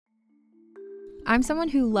I'm someone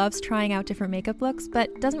who loves trying out different makeup looks,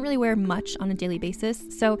 but doesn't really wear much on a daily basis,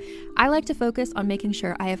 so I like to focus on making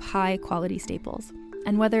sure I have high quality staples.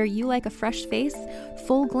 And whether you like a fresh face,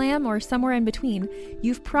 full glam, or somewhere in between,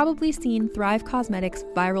 you've probably seen Thrive Causemetics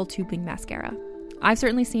Viral Tubing Mascara. I've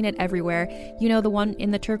certainly seen it everywhere. You know, the one in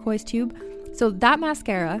the turquoise tube? So that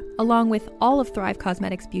mascara, along with all of Thrive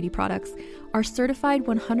Causemetics beauty products, are certified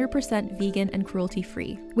 100% vegan and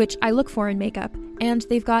cruelty-free, which I look for in makeup, and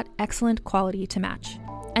they've got excellent quality to match.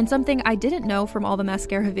 And something I didn't know from all the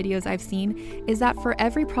mascara videos I've seen is that for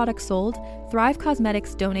every product sold, Thrive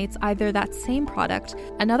Causemetics donates either that same product,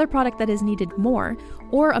 another product that is needed more,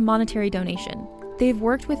 or a monetary donation. They've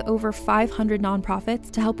worked with over 500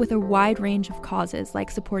 nonprofits to help with a wide range of causes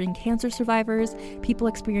like supporting cancer survivors, people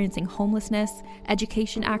experiencing homelessness,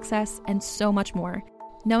 education access, and so much more.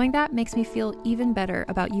 Knowing that makes me feel even better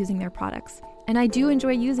about using their products. And I do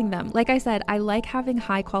enjoy using them. Like I said, I like having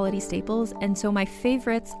high quality staples, and so my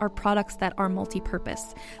favorites are products that are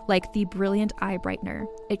multi-purpose, like the Brilliant Eye Brightener.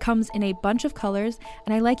 It comes in a bunch of colors,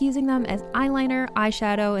 and I like using them as eyeliner,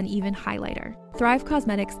 eyeshadow, and even highlighter. Thrive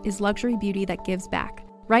Causemetics is luxury beauty that gives back.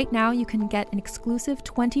 Right now, you can get an exclusive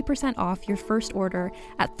 20% off your first order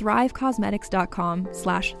at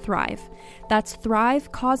thrivecausemetics.com/thrive. That's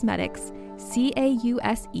Thrive Causemetics,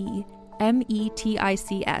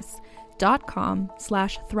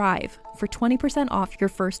 CAUSEMETICS.com/thrive for 20% off your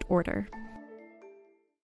first order.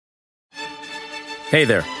 Hey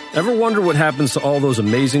there. Ever wonder what happens to all those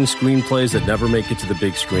amazing screenplays that never make it to the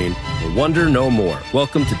big screen? Well, wonder no more.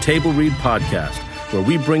 Welcome to Table Read Podcast, where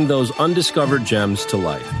we bring those undiscovered gems to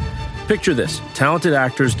life. Picture this: talented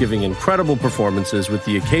actors giving incredible performances with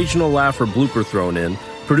the occasional laugh or blooper thrown in,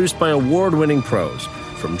 produced by award-winning pros.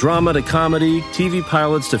 From drama to comedy, TV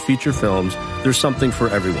pilots to feature films, there's something for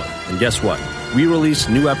everyone. And guess what? We release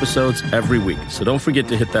new episodes every week, so don't forget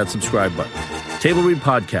to hit that subscribe button. Table Read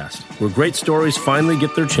Podcast, where great stories finally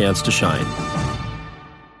get their chance to shine.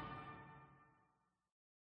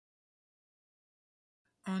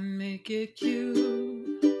 On Make It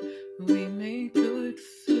Cute, we make good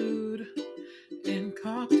food and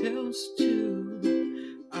cocktails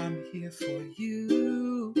too. I'm here for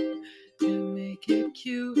you and make it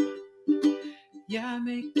cute. Yeah,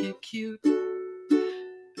 make it cute.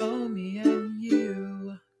 Oh, me and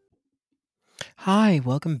you. Hi,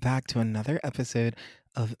 welcome back to another episode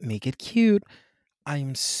of Make It Cute.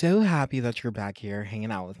 I'm so happy that you're back here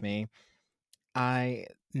hanging out with me. I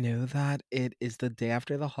know that it is the day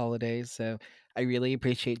after the holidays, so I really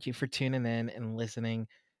appreciate you for tuning in and listening.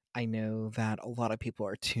 I know that a lot of people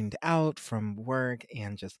are tuned out from work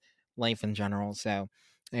and just life in general, so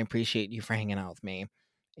I appreciate you for hanging out with me,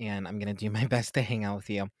 and I'm going to do my best to hang out with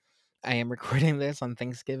you. I am recording this on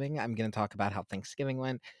Thanksgiving. I'm going to talk about how Thanksgiving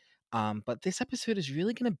went, but this episode is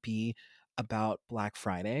really going to be about Black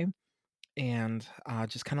Friday and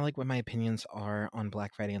just kind of like what my opinions are on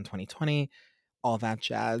Black Friday in 2020, all that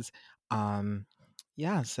jazz. Um,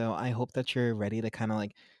 yeah, so I hope that you're ready to kind of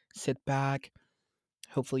like sit back.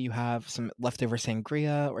 Hopefully, you have some leftover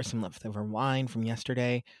sangria or some leftover wine from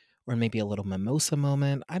yesterday, or maybe a little mimosa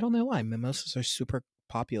moment. I don't know why. Mimosas are super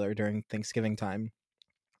popular during Thanksgiving time.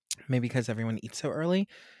 Maybe because everyone eats so early.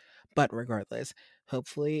 But regardless,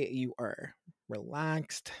 hopefully, you are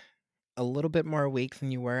relaxed, a little bit more awake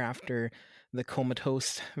than you were after the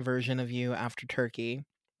comatose version of you after turkey,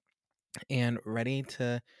 and ready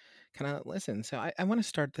to kind of listen. So I want to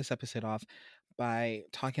start this episode off by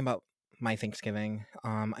talking about my Thanksgiving.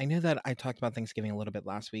 I know that I talked about Thanksgiving a little bit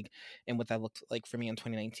last week and what that looked like for me in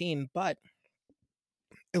 2019, but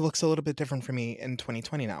it looks a little bit different for me in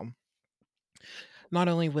 2020 now. Not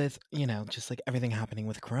only with, just like everything happening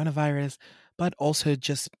with coronavirus, but also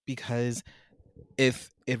just because if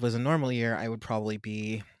it was a normal year, I would probably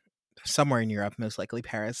be somewhere in Europe, most likely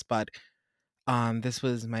Paris, but this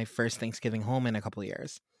was my first Thanksgiving home in a couple of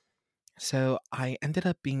years. So I ended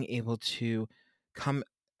up being able to come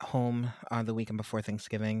home the weekend before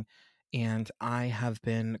Thanksgiving, and I have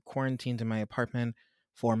been quarantined in my apartment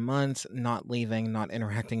for months, not leaving, not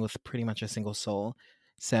interacting with pretty much a single soul.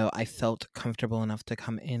 So I felt comfortable enough to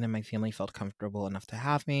come in, and my family felt comfortable enough to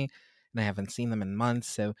have me, and I haven't seen them in months.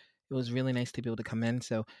 So it was really nice to be able to come in.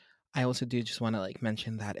 So I also do just want to like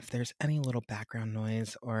mention that if there's any little background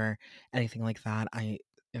noise or anything like that, I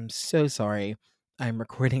am so sorry. I'm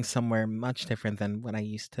recording somewhere much different than what I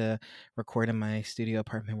used to record in my studio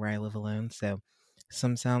apartment where I live alone. So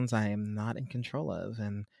some sounds I am not in control of,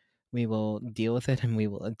 and we will deal with it and we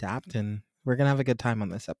will adapt, and we're going to have a good time on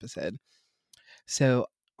this episode. So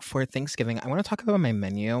for Thanksgiving, I want to talk about my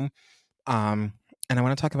menu. And I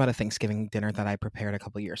want to talk about a Thanksgiving dinner that I prepared a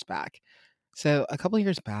couple years back. So a couple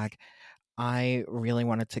years back, I really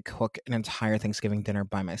wanted to cook an entire Thanksgiving dinner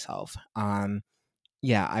by myself.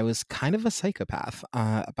 Yeah, I was kind of a psychopath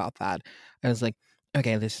about that. I was like,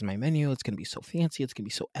 okay, this is my menu. It's going to be so fancy. It's going to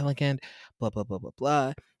be so elegant, blah, blah, blah, blah,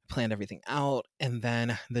 blah. Planned everything out. And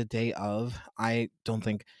then the day of, I don't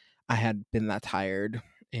think I had been that tired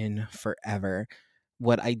in forever.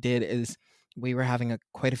 What I did is we were having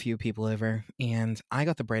quite a few people over, and I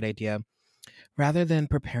got the bright idea rather than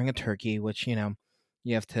preparing a turkey, which, you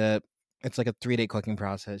have to, it's like a 3-day cooking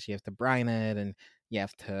process. You have to brine it and you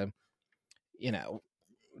have to, you know,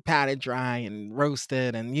 pat it dry and roast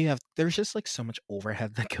it. And there's just like so much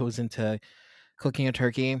overhead that goes into cooking a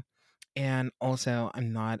turkey. And also,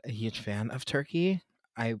 I'm not a huge fan of turkey.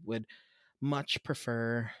 I would much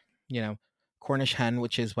prefer, you know, Cornish hen,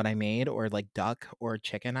 which is what I made, or like duck or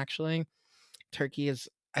chicken, actually. Turkey is,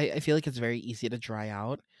 I feel like it's very easy to dry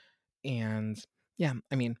out. And yeah,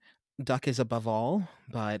 I mean, duck is above all,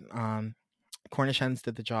 but Cornish hens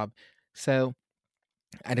did the job. So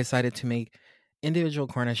I decided to make individual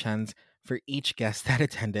Cornish hens for each guest that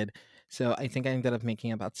attended. So I think I ended up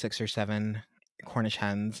making about 6 or 7 Cornish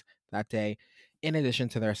hens that day, in addition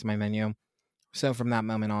to the rest of my menu. So from that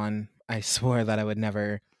moment on, I swore that I would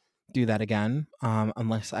never do that again,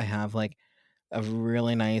 unless I have like a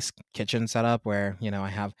really nice kitchen setup where, I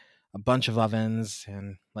have a bunch of ovens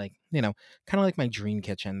and like, kind of like my dream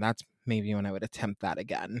kitchen. That's maybe when I would attempt that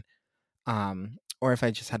again. Or if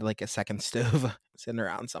I just had like a second stove sitting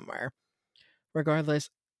around somewhere. Regardless,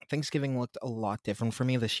 Thanksgiving looked a lot different for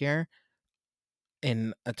me this year.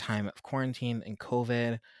 In a time of quarantine and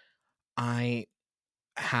COVID, I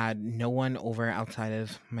had no one over outside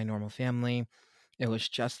of my normal family. It was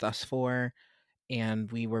just us four,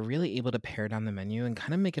 and we were really able to pare down the menu and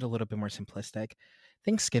kind of make it a little bit more simplistic.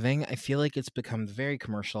 Thanksgiving, I feel like it's become very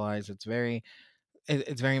commercialized. It's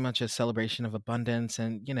very much a celebration of abundance,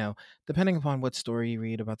 and depending upon what story you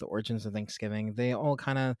read about the origins of Thanksgiving, they all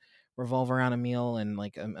kind of revolve around a meal, and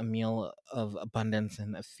like a meal of abundance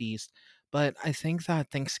and a feast. But I think that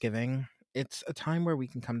Thanksgiving, it's a time where we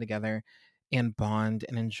can come together and bond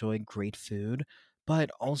and enjoy great food, but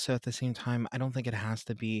also at the same time, I don't think it has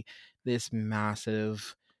to be this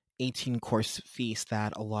massive 18-course feast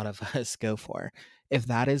that a lot of us go for. If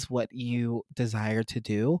that is what you desire to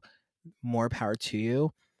do, more power to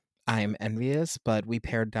you. I'm envious, but we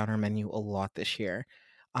pared down our menu a lot this year.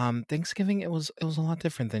 Thanksgiving, it was a lot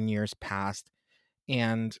different than years past.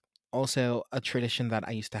 And also a tradition that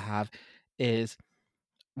I used to have is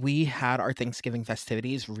we had our Thanksgiving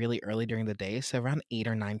festivities really early during the day. So around 8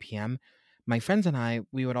 or 9 p.m., my friends and I,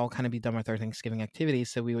 we would all kind of be done with our Thanksgiving activities.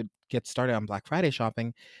 So we would get started on Black Friday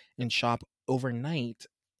shopping and shop overnight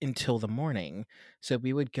until the morning. So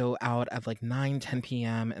we would go out at like 9, 10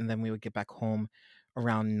 p.m., and then we would get back home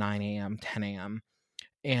around 9 a.m., 10 a.m.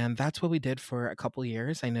 And that's what we did for a couple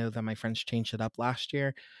years. I know that my friends changed it up last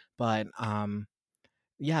year, but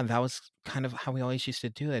yeah, that was kind of how we always used to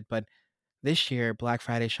do it. But this year, Black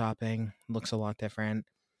Friday shopping looks a lot different.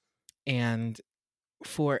 And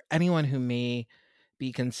for anyone who may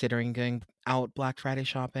be considering going out Black Friday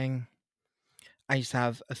shopping, I just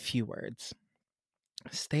have a few words.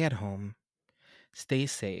 Stay at home, stay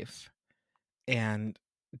safe, and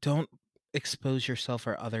don't expose yourself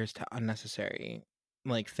or others to unnecessary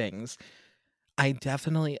like things. I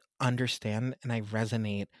definitely understand and I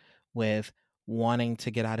resonate with wanting to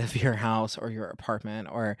get out of your house or your apartment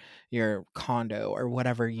or your condo or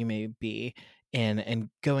whatever you may be in, and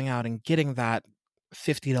going out and getting that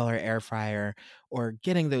 $50 air fryer, or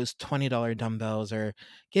getting those $20 dumbbells, or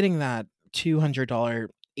getting that $200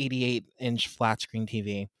 88-inch flat screen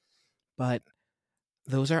TV. But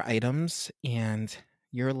those are items, and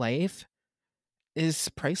your life is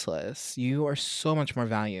priceless. You are so much more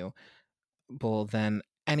valuable than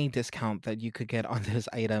any discount that you could get on those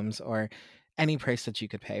items, or any price that you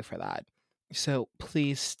could pay for that. So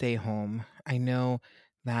please stay home. I know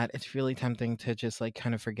that it's really tempting to just like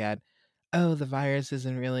kind of forget, oh, the virus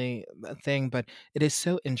isn't really a thing, but it is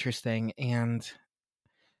so interesting. And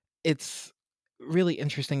it's really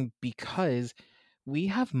interesting because we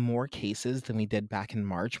have more cases than we did back in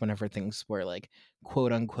March, whenever things were like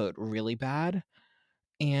quote unquote really bad.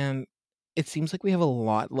 And it seems like we have a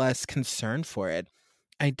lot less concern for it.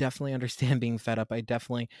 I definitely understand being fed up.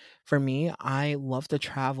 For me, I love to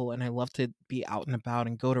travel and I love to be out and about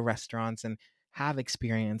and go to restaurants and have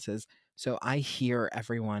experiences. So I hear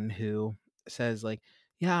everyone who says, like,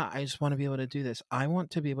 yeah, I just want to be able to do this. I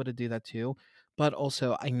want to be able to do that too. But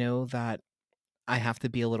also, I know that I have to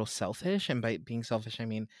be a little selfish. And by being selfish, I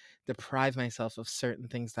mean deprive myself of certain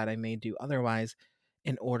things that I may do otherwise,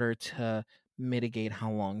 in order to mitigate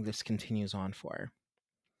how long this continues on for.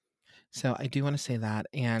 So I do want to say that.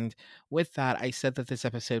 And with that, I said that this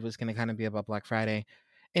episode was going to kind of be about Black Friday.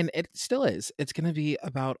 And it still is. It's going to be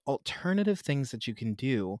about alternative things that you can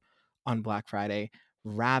do on Black Friday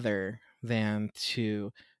rather than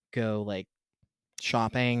to go like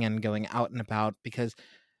shopping and going out and about. Because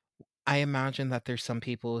I imagine that there's some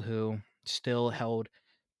people who still held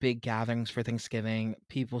big gatherings for Thanksgiving.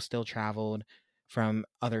 People still traveled from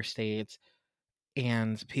other states,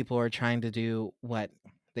 and people are trying to do what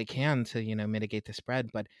they can to, mitigate the spread.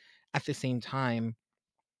 But at the same time,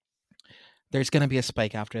 there's going to be a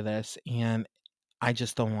spike after this, and I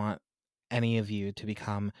just don't want any of you to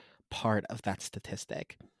become part of that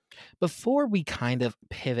statistic. Before we kind of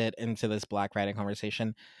pivot into this Black Friday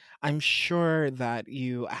conversation, I'm sure that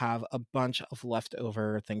you have a bunch of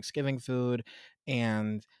leftover Thanksgiving food,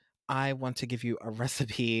 and I want to give you a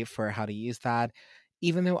recipe for how to use that.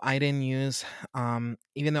 Even though I didn't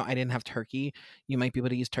have turkey, you might be able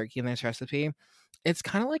to use turkey in this recipe. It's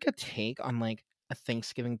kind of like a take on like a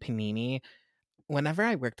Thanksgiving panini. Whenever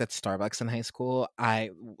I worked at Starbucks in high school, that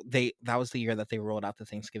was the year that they rolled out the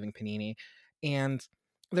Thanksgiving panini, and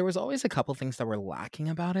there was always a couple things that were lacking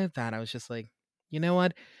about it that I was just like, you know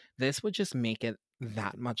what, this would just make it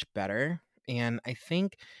that much better. And I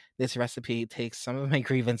think this recipe takes some of my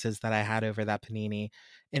grievances that I had over that panini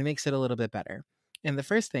and makes it a little bit better. And the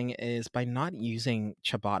first thing is by not using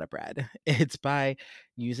ciabatta bread. It's by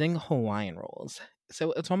using Hawaiian rolls.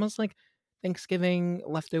 So it's almost like Thanksgiving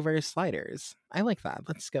leftover sliders. I like that.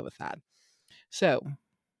 Let's go with that. So,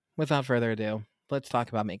 without further ado, let's talk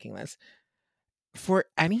about making this. For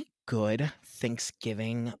any good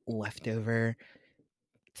Thanksgiving leftover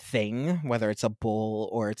thing, whether it's a bowl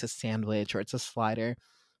or it's a sandwich or it's a slider,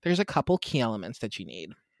 there's a couple key elements that you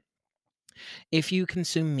need. If you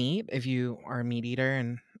consume meat, if you are a meat eater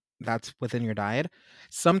and that's within your diet,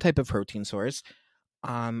 some type of protein source.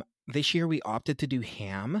 This year we opted to do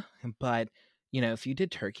ham, but if you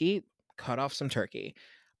did turkey, cut off some turkey.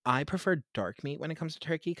 I prefer dark meat when it comes to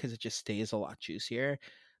turkey because it just stays a lot juicier.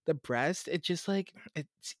 The breast,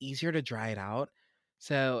 it's easier to dry it out.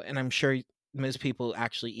 So, and I'm sure most people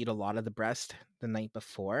actually eat a lot of the breast the night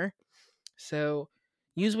before. So,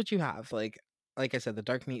 use what you have. Like I said, the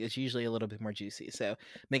dark meat is usually a little bit more juicy, so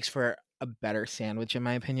makes for a better sandwich in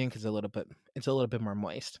my opinion because it's a little bit more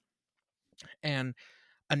moist. And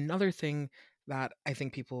another thing that I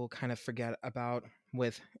think people kind of forget about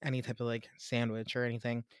with any type of like sandwich or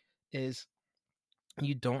anything is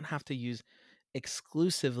you don't have to use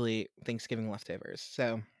exclusively Thanksgiving leftovers.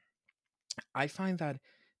 So I find that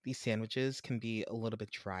these sandwiches can be a little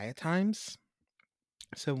bit dry at times.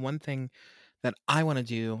 So one thing that I want to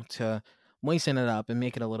do to moisten it up and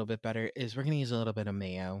make it a little bit better is we're going to use a little bit of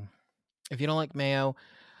mayo. If you don't like mayo,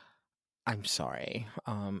 I'm sorry.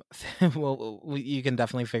 Well, you can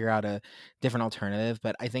definitely figure out a different alternative,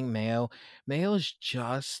 but I think mayo is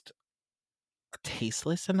just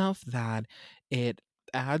tasteless enough that it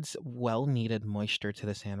adds well-needed moisture to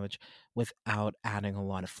the sandwich without adding a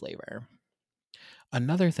lot of flavor.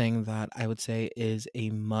 Another thing that I would say is a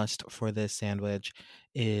must for this sandwich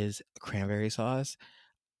is cranberry sauce.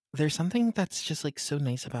 There's something that's just like so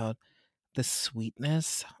nice about the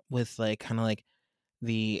sweetness with like kind of like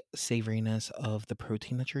the savoriness of the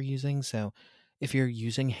protein that you're using. So if you're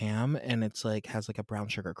using ham and it's like has like a brown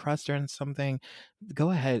sugar crust or something, go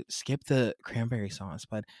ahead, skip the cranberry sauce.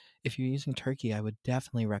 But if you're using turkey, I would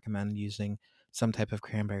definitely recommend using some type of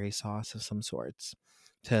cranberry sauce of some sorts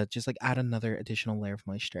to just like add another additional layer of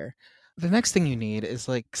moisture. The next thing you need is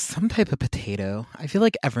like some type of potato. I feel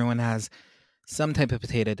like everyone has some type of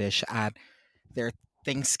potato dish at their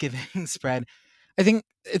Thanksgiving spread. I think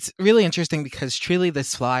it's really interesting because truly this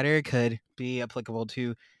slider could be applicable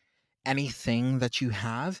to anything that you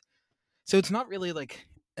have. So it's not really like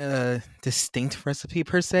a distinct recipe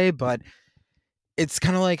per se, but it's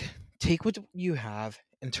kind of like take what you have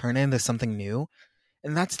and turn it into something new.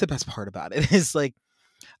 And that's the best part about it is like,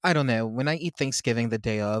 I don't know, when I eat Thanksgiving the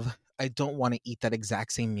day of, I don't want to eat that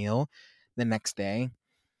exact same meal the next day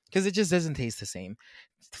because it just doesn't taste the same.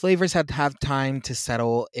 Flavors have to have time to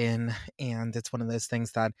settle in, and it's one of those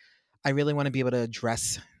things that I really want to be able to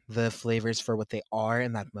address the flavors for what they are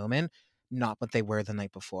in that moment, not what they were the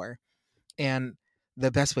night before. And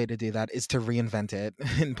the best way to do that is to reinvent it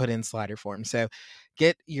and put it in slider form. So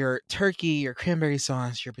get your turkey, your cranberry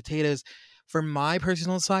sauce, your potatoes. For my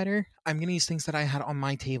personal slider, I'm going to use things that I had on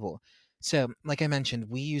my table. So, like I mentioned,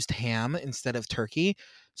 we used ham instead of turkey.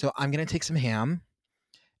 So I'm going to take some ham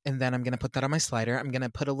and then I'm going to put that on my slider. I'm going to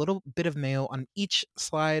put a little bit of mayo on each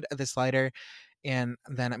slide of the slider, and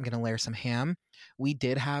then I'm going to layer some ham. We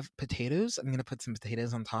did have potatoes. I'm going to put some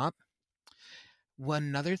potatoes on top. One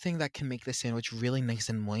another thing that can make the sandwich really nice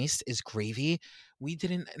and moist is gravy. We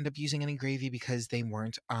didn't end up using any gravy because they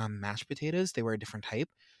weren't mashed potatoes. They were a different type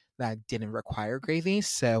that didn't require gravy.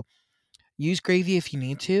 So use gravy if you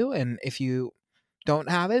need to, and if you don't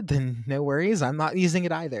have it, then no worries. I'm not using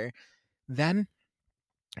it either. Then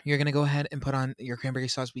you're going to go ahead and put on your cranberry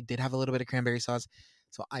sauce. We did have a little bit of cranberry sauce,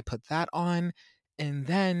 so I put that on. And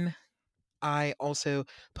then I also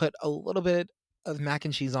put a little bit of mac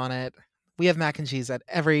and cheese on it. We have mac and cheese at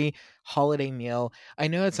every holiday meal. I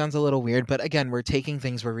know it sounds a little weird, but again, we're taking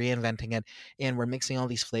things, we're reinventing it, and we're mixing all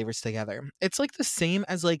these flavors together. It's like the same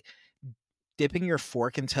as like dipping your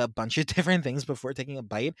fork into a bunch of different things before taking a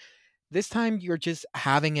bite. This time you're just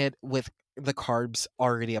having it with the carbs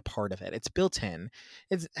already a part of it. It's built in.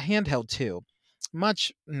 It's handheld too.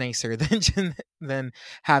 Much nicer than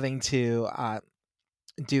having to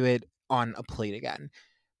do it on a plate again.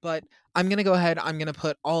 But I'm going to go ahead. I'm going to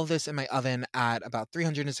put all of this in my oven at about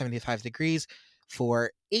 375 degrees for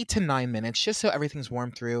 8 to 9 minutes, just so everything's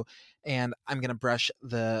warm through. And I'm going to brush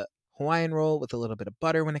the Hawaiian roll with a little bit of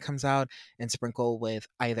butter when it comes out and sprinkle with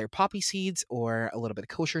either poppy seeds or a little bit of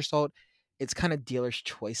kosher salt. It's kind of dealer's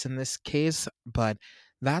choice in this case, but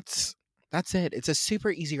that's it. It's a super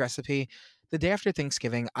easy recipe. The day after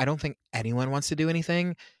Thanksgiving, I don't think anyone wants to do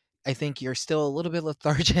anything. I think you're still a little bit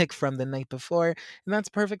lethargic from the night before, and that's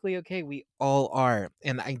perfectly okay. We all are,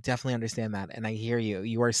 and I definitely understand that, and I hear you.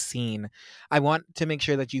 You are seen. I want to make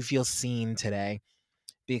sure that you feel seen today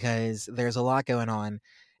because there's a lot going on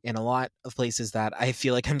in a lot of places that I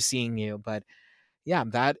feel like I'm seeing you. But yeah,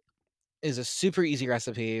 that is a super easy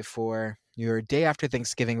recipe for your day after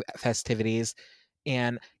Thanksgiving festivities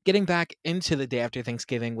and getting back into the day after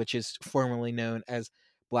Thanksgiving, which is formerly known as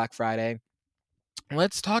Black Friday.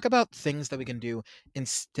 Let's talk about things that we can do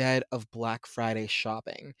instead of Black Friday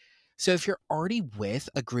shopping. So, if you're already with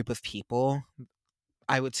a group of people,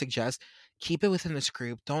 I would suggest keep it within this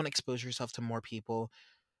group. Don't expose yourself to more people.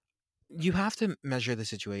 You have to measure the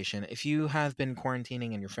situation. If you have been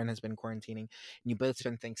quarantining and your friend has been quarantining and you both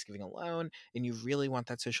spend Thanksgiving alone and you really want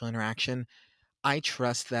that social interaction, I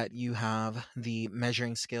trust that you have the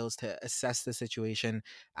measuring skills to assess the situation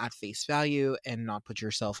at face value and not put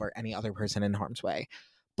yourself or any other person in harm's way.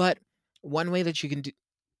 But one way that you can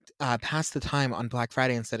pass the time on Black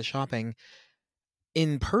Friday instead of shopping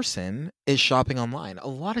in person is shopping online. A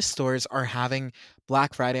lot of stores are having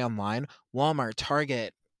Black Friday online. Walmart,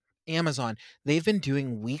 Target, Amazon, they've been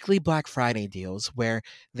doing weekly Black Friday deals where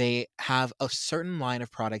they have a certain line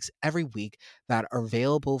of products every week that are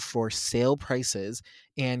available for sale prices.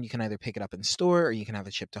 And you can either pick it up in store or you can have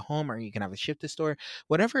it shipped to home or you can have it shipped to store.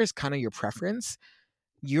 Whatever is kind of your preference,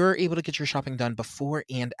 you're able to get your shopping done before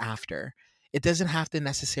and after. It doesn't have to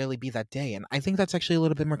necessarily be that day. And I think that's actually a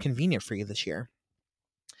little bit more convenient for you this year.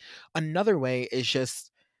 Another way is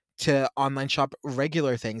just to online shop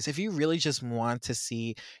regular things. If you really just want to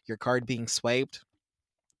see your card being swiped,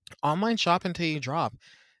 online shop until you drop.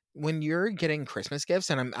 When you're getting Christmas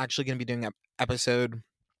gifts, and I'm actually going to be doing an episode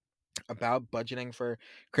about budgeting for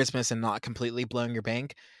Christmas and not completely blowing your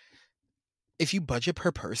bank. If you budget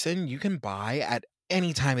per person, you can buy at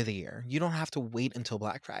any time of the year. You don't have to wait until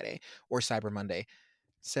Black Friday or Cyber Monday.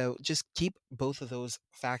 So just keep both of those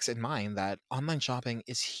facts in mind that online shopping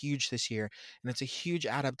is huge this year, and it's a huge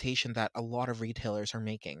adaptation that a lot of retailers are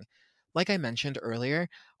making. Like I mentioned earlier,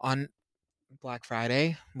 on Black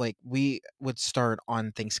Friday, like we would start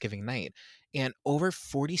on Thanksgiving night, and over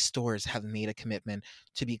 40 stores have made a commitment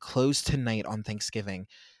to be closed tonight on Thanksgiving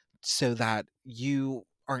so that you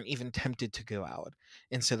aren't even tempted to go out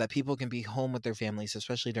and so that people can be home with their families,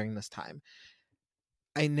 especially during this time.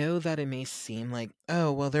 I know that it may seem like,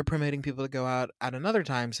 oh, well, they're promoting people to go out at another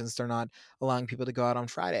time since they're not allowing people to go out on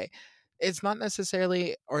Friday. It's not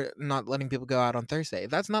necessarily, or not letting people go out on Thursday.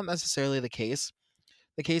 That's not necessarily the case.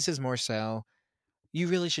 The case is more so, you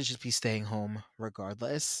really should just be staying home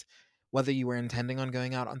regardless, whether you were intending on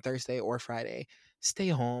going out on Thursday or Friday. Stay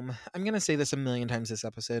home. I'm going to say this a million times this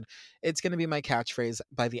episode. It's going to be my catchphrase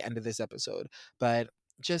by the end of this episode, but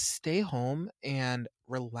just stay home and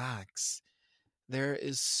relax. There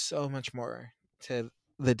is so much more to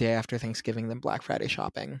the day after Thanksgiving than Black Friday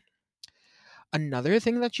shopping. Another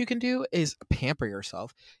thing that you can do is pamper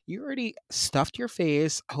yourself. You already stuffed your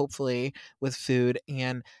face, hopefully, with food,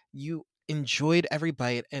 and you enjoyed every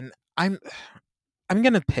bite. And I'm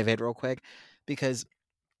gonna pivot real quick because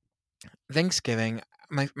Thanksgiving,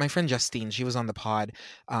 my friend Justine, she was on the pod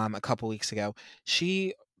a couple weeks ago.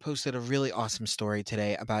 She posted a really awesome story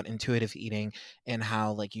today about intuitive eating and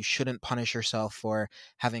how like you shouldn't punish yourself for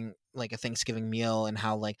having like a Thanksgiving meal and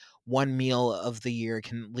how like one meal of the year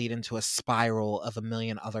can lead into a spiral of a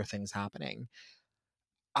million other things happening.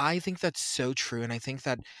 I think that's so true. And I think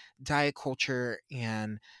that diet culture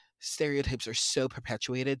and stereotypes are so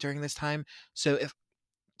perpetuated during this time. So if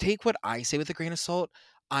take what I say with a grain of salt.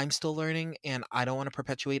 I'm still learning, and I don't want to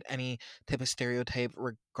perpetuate any type of stereotype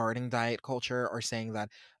regarding diet culture or saying that,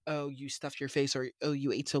 oh, you stuffed your face or oh,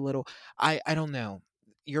 you ate so little. I don't know.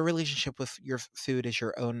 Your relationship with your food is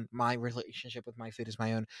your own. My relationship with my food is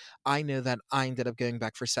my own. I know that I ended up going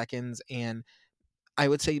back for seconds, and I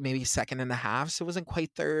would say maybe second and a half. So it wasn't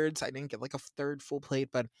quite thirds. I didn't get like a third full plate,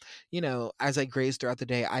 but as I grazed throughout the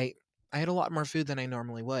day, I had a lot more food than I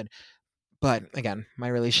normally would. But again, my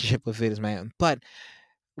relationship with food is my own. But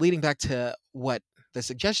leading back to what the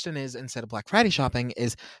suggestion is instead of Black Friday shopping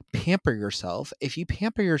is pamper yourself. If you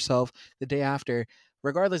pamper yourself the day after,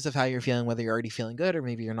 regardless of how you're feeling, whether you're already feeling good or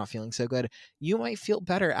maybe you're not feeling so good, you might feel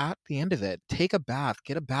better at the end of it. Take a bath,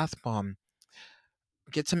 get a bath bomb,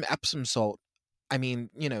 get some Epsom salt. I mean,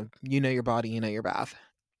 you know your body, you know your bath.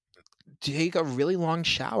 Take a really long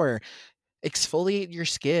shower, exfoliate your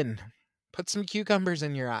skin, put some cucumbers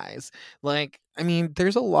in your eyes. Like, I mean,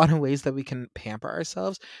 there's a lot of ways that we can pamper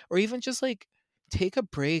ourselves, or even just like take a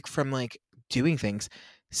break from like doing things.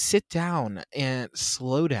 Sit down and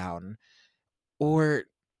slow down. Or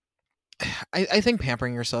I think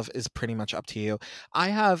pampering yourself is pretty much up to you. I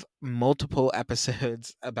have multiple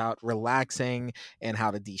episodes about relaxing and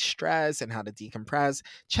how to de-stress and how to decompress.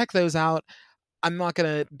 Check those out. I'm not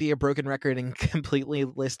going to be a broken record and completely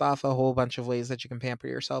list off a whole bunch of ways that you can pamper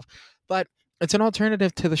yourself, but it's an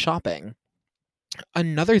alternative to the shopping.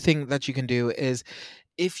 Another thing that you can do is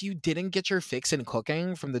if you didn't get your fix in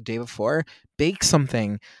cooking from the day before, bake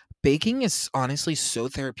something. Baking is honestly so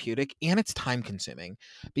therapeutic and it's time consuming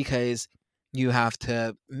because you have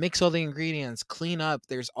to mix all the ingredients, clean up.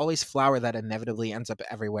 There's always flour that inevitably ends up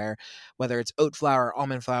everywhere, whether it's oat flour,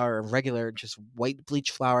 almond flour, or regular just white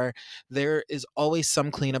bleach flour. There is always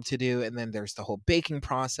some cleanup to do. And then there's the whole baking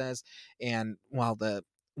process. And while the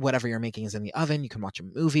whatever you're making is in the oven, you can watch a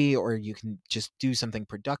movie or you can just do something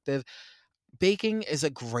productive. Baking is a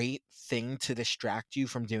great thing to distract you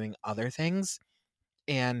from doing other things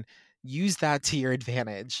and use that to your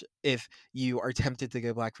advantage if you are tempted to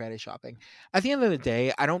go Black Friday shopping. At the end of the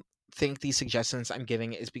day, I don't think these suggestions I'm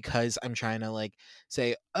giving is because I'm trying to like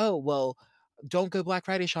say, oh, well, don't go Black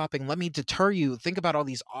Friday shopping. Let me deter you. Think about all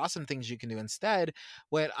these awesome things you can do instead.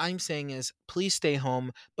 What I'm saying is please stay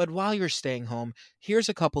home. But while you're staying home, here's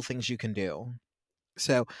a couple things you can do.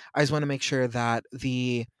 So I just want to make sure that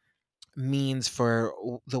the means for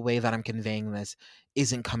the way that I'm conveying this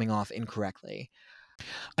isn't coming off incorrectly.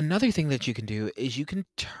 Another thing that you can do is you can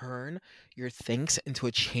turn your thanks into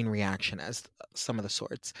a chain reaction as some of the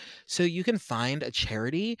sorts. So you can find a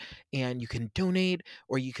charity and you can donate,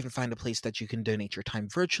 or you can find a place that you can donate your time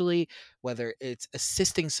virtually, whether it's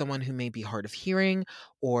assisting someone who may be hard of hearing,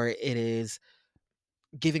 or it is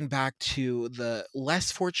giving back to the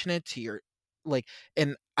less fortunate to your like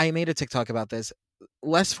and I made a TikTok about this.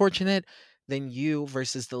 Less fortunate than you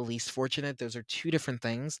versus the least fortunate. Those are two different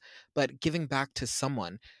things, but giving back to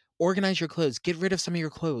someone. Organize your clothes, get rid of some of your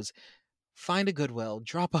clothes. Find a Goodwill,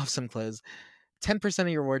 drop off some clothes. 10% of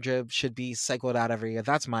your wardrobe should be cycled out every year.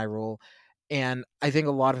 That's my rule. And I think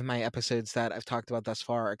a lot of my episodes that I've talked about thus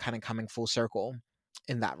far are kind of coming full circle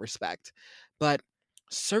in that respect. But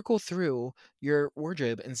circle through your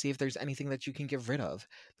wardrobe and see if there's anything that you can get rid of.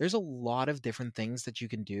 There's a lot of different things that you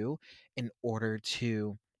can do in order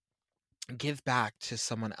to give back to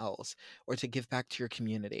someone else or to give back to your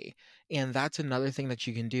community. And that's another thing that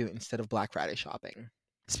you can do instead of Black Friday shopping.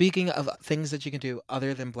 Speaking of things that you can do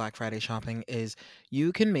other than Black Friday shopping is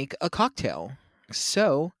you can make a cocktail.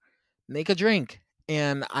 So make a drink.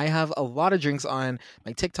 And I have a lot of drinks on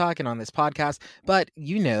my TikTok and on this podcast, but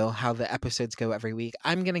you know how the episodes go every week.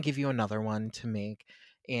 I'm going to give you another one to make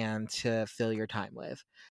and to fill your time with.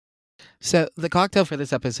 So the cocktail for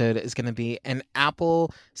this episode is going to be an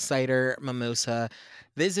apple cider mimosa.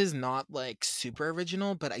 This is not like super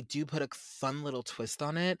original, but I do put a fun little twist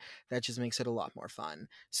on it that just makes it a lot more fun.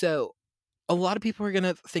 So a lot of people are going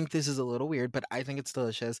to think this is a little weird, but I think it's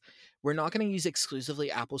delicious. We're not going to use exclusively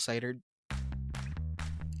apple cider.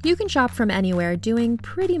 You can shop from anywhere doing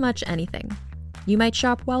pretty much anything. You might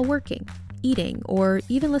shop while working, eating, or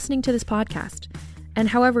even listening to this podcast. And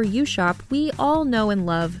however you shop, we all know and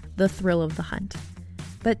love the thrill of the hunt.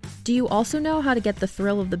 But do you also know how to get the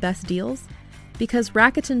thrill of the best deals? Because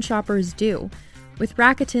Rakuten shoppers do. With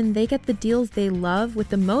Rakuten, they get the deals they love with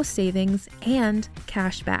the most savings and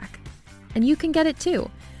cash back. And you can get it too.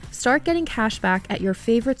 Start getting cash back at your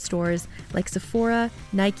favorite stores like Sephora,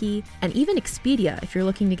 Nike, and even Expedia if you're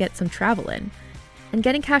looking to get some travel in. And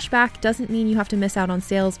getting cash back doesn't mean you have to miss out on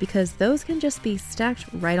sales, because those can just be stacked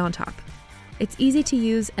right on top. It's easy to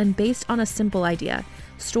use and based on a simple idea.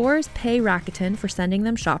 Stores pay Rakuten for sending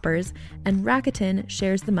them shoppers, and Rakuten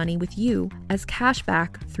shares the money with you as cash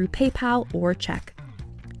back through PayPal or check.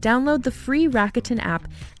 Download the free Rakuten app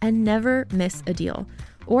and never miss a deal.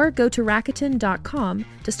 Or go to Rakuten.com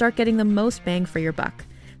to start getting the most bang for your buck.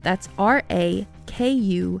 That's Rakuten.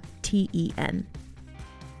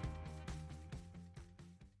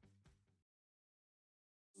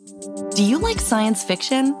 Do you like science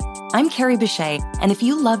fiction? I'm Carrie Bechet, and if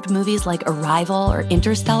you loved movies like Arrival or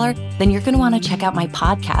Interstellar, then you're going to want to check out my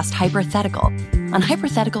podcast, Hypothetical. On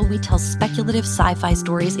Hypothetical, we tell speculative sci-fi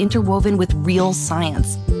stories interwoven with real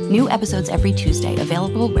science. New episodes every Tuesday,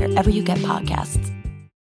 available wherever you get podcasts.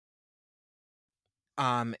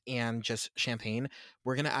 And just champagne.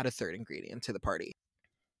 We're going to add a third ingredient to the party.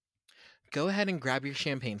 Go ahead and grab your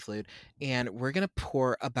champagne flute, and we're going to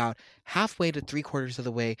pour about halfway to 3/4 of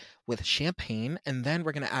the way with champagne, and then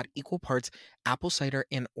we're going to add equal parts apple cider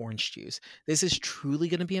and orange juice. This is truly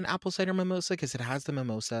going to be an apple cider mimosa because it has the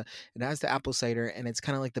mimosa, it has the apple cider, and it's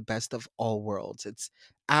kind of like the best of all worlds. It's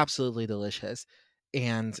absolutely delicious.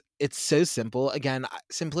 And it's so simple. Again,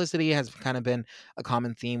 simplicity has kind of been a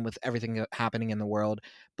common theme with everything happening in the world,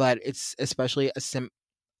 but it's especially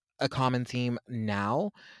a common theme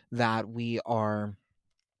now that we are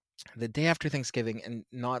the day after Thanksgiving and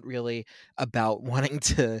not really about wanting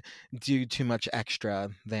to do too much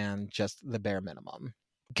extra than just the bare minimum.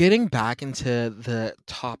 Getting back into the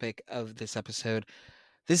topic of this episode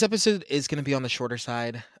is going to be on the shorter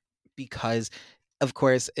side because, of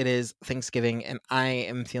course, it is Thanksgiving and I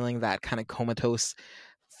am feeling that kind of comatose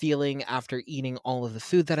feeling after eating all of the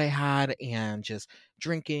food that I had and just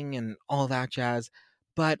drinking and all that jazz.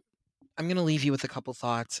 But I'm going to leave you with a couple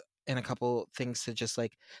thoughts and a couple things to just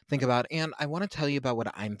like think about. And I want to tell you about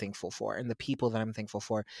what I'm thankful for and the people that I'm thankful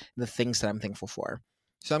for and the things that I'm thankful for.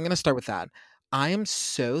 So I'm going to start with that. I am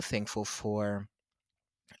so thankful for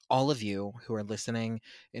all of you who are listening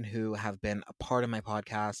and who have been a part of my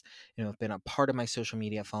podcast, who have been a part of my social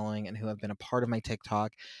media following, and who have been a part of my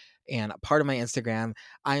TikTok and a part of my Instagram.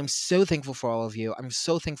 I am so thankful for all of you. I'm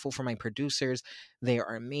so thankful for my producers. They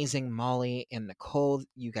are amazing. Molly and Nicole,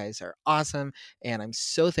 you guys are awesome. And I'm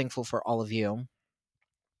so thankful for all of you.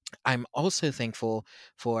 I'm also thankful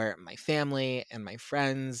for my family and my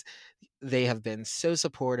friends. They have been so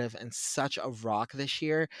supportive and such a rock this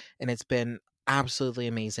year. And it's been absolutely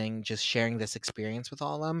amazing just sharing this experience with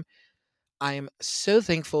all of them. I'm so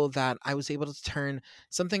thankful that I was able to turn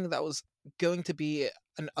something that was going to be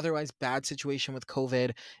an otherwise bad situation with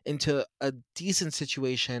COVID into a decent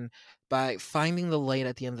situation by finding the light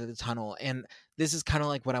at the end of the tunnel. And this is kind of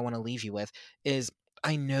like what I want to leave you with is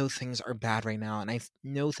I know things are bad right now and I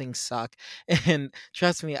know things suck. And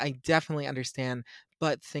trust me, I definitely understand,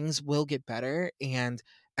 but things will get better. And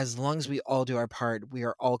as long as we all do our part, we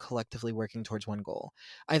are all collectively working towards one goal.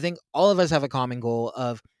 I think all of us have a common goal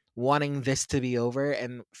of wanting this to be over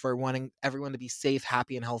and for wanting everyone to be safe,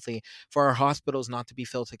 happy, and healthy, for our hospitals not to be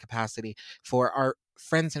filled to capacity, for our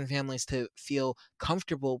friends and families to feel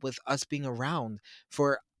comfortable with us being around,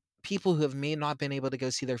 for people who have may not been able to go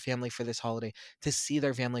see their family for this holiday to see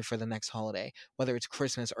their family for the next holiday, whether it's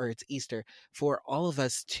Christmas or it's Easter, for all of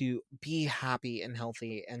us to be happy and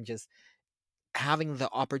healthy and just having the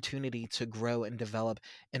opportunity to grow and develop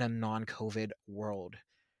in a non-COVID world.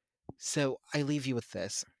 So I leave you with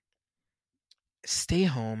this. Stay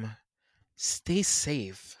home, stay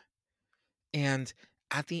safe, and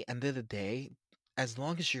at the end of the day, as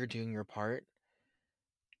long as you're doing your part,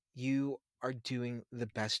 you are doing the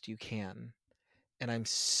best you can. And I'm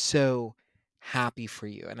so happy for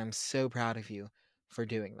you, and I'm so proud of you for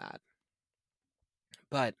doing that.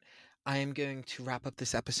 But I am going to wrap up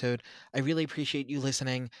this episode. I really appreciate you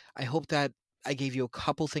listening. I hope that I gave you a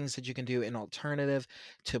couple things that you can do in alternative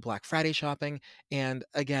to Black Friday shopping. And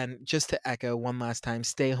again, just to echo one last time,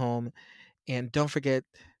 stay home and don't forget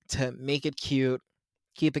to make it cute,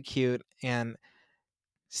 keep it cute, and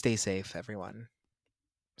stay safe, everyone.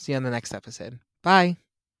 See you on the next episode. Bye.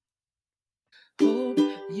 Hope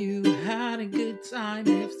you had a good time.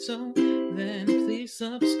 If so, then please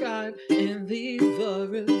subscribe and leave a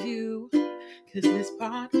review. Cause this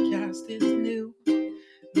podcast is new.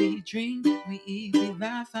 We drink, we eat, we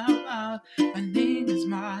laugh out loud. My name is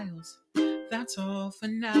Miles. That's all for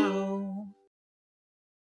now.